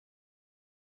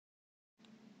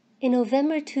In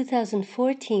November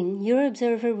 2014,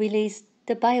 EurObserv'ER released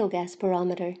the Biogas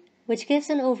Barometer, which gives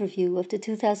an overview of the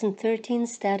 2013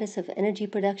 status of energy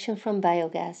production from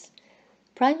biogas.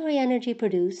 Primary energy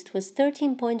produced was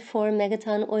 13.4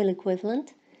 megaton oil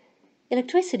equivalent,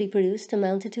 electricity produced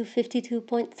amounted to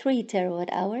 52.3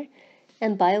 terawatt-hour,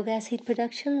 and biogas heat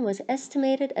production was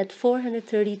estimated at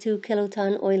 432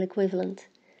 kiloton oil equivalent.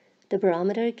 The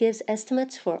barometer gives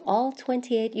estimates for all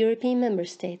 28 European member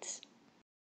states.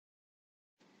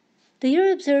 The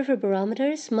EurObserv'ER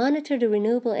barometers monitor the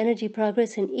renewable energy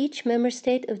progress in each member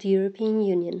state of the European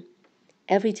Union.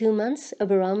 Every 2 months, a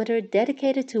barometer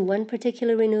dedicated to one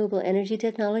particular renewable energy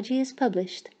technology is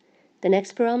published. The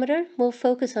next barometer will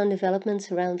focus on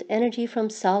developments around energy from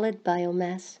solid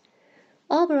biomass.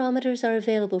 All barometers are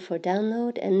available for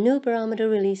download, and new barometer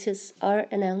releases are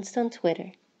announced on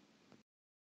Twitter.